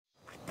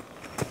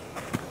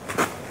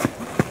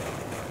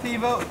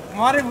Peabo,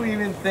 why did we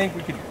even think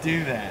we could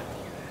do that?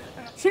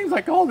 Seems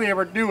like all they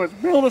ever do is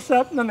build us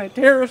up and then they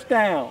tear us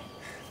down.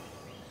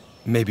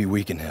 Maybe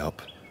we can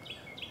help.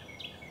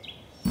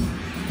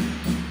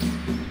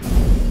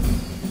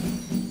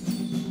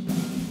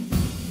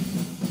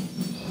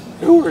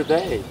 Who are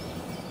they?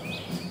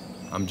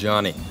 I'm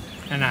Johnny.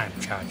 And I'm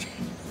Chachi.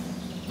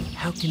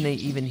 How can they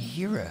even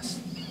hear us?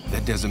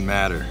 That doesn't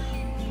matter.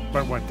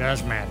 But what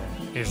does matter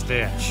is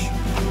this.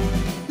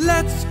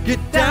 Let's get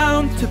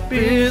down to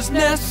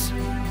business.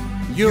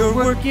 Your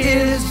work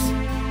is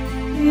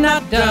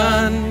not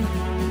done.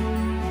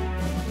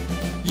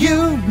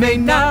 You may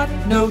not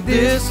know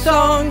this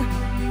song,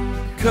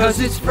 'cause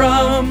it's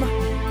from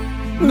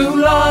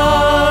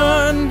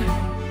Mulan.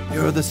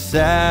 You're the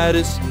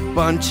saddest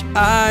bunch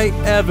I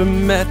ever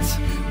met,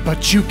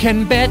 but you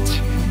can bet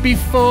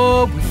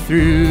before we're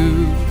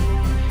through,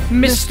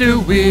 Mr.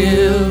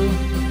 will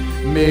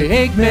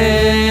make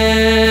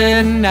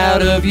men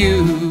out of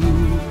you.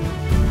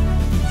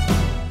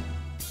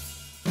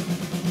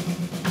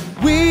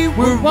 We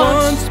were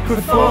once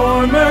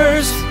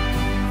performers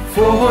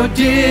for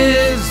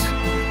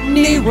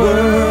Disney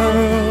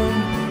World.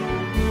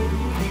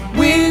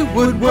 We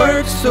would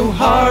work so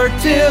hard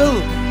till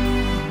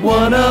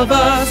one of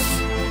us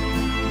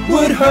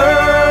would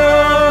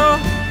hurl.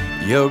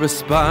 You're a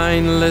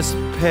spineless,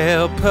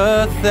 pale,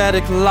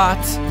 pathetic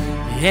lot,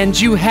 and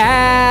you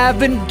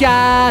haven't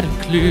got a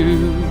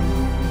clue.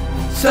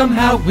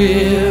 Somehow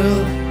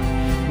we'll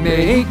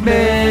make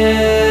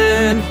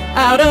men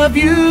out of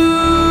you.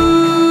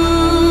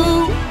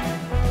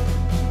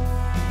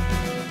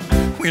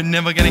 We're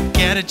never gonna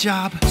get a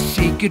job.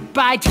 Say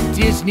goodbye to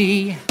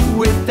Disney.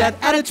 With that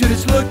attitude,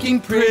 it's looking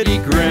pretty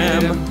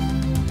grim.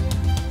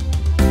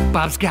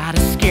 Bob's got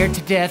us scared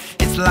to death.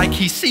 It's like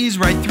he sees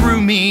right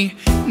through me.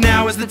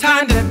 Now is the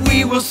time that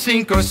we will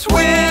sink or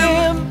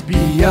swim.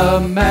 Be a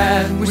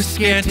man, we're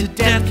scared to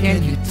death.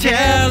 Can you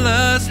Tell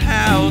us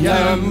how Be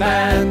a to.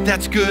 man.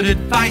 That's good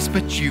advice,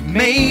 but you've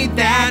made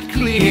that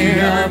clear. Be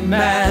a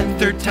man.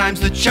 Third time's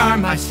the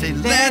charm. I say,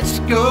 let's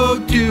go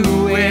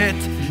do it.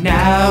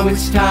 Now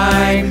it's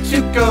time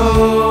to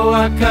go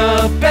a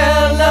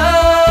cappella.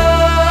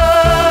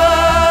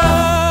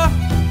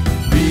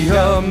 Be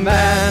a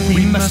man.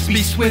 We must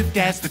be swift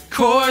as the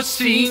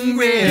coursing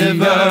river.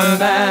 Be a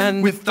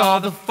man. With all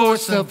the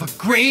force of a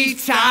great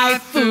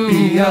typhoon.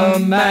 Be a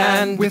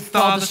man. With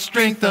all the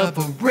strength of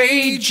a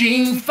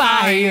raging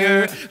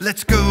fire.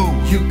 Let's go.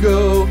 You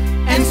go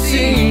and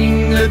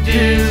sing a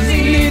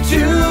Disney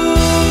tune.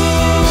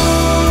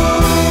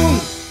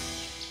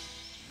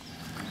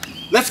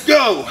 Let's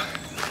go.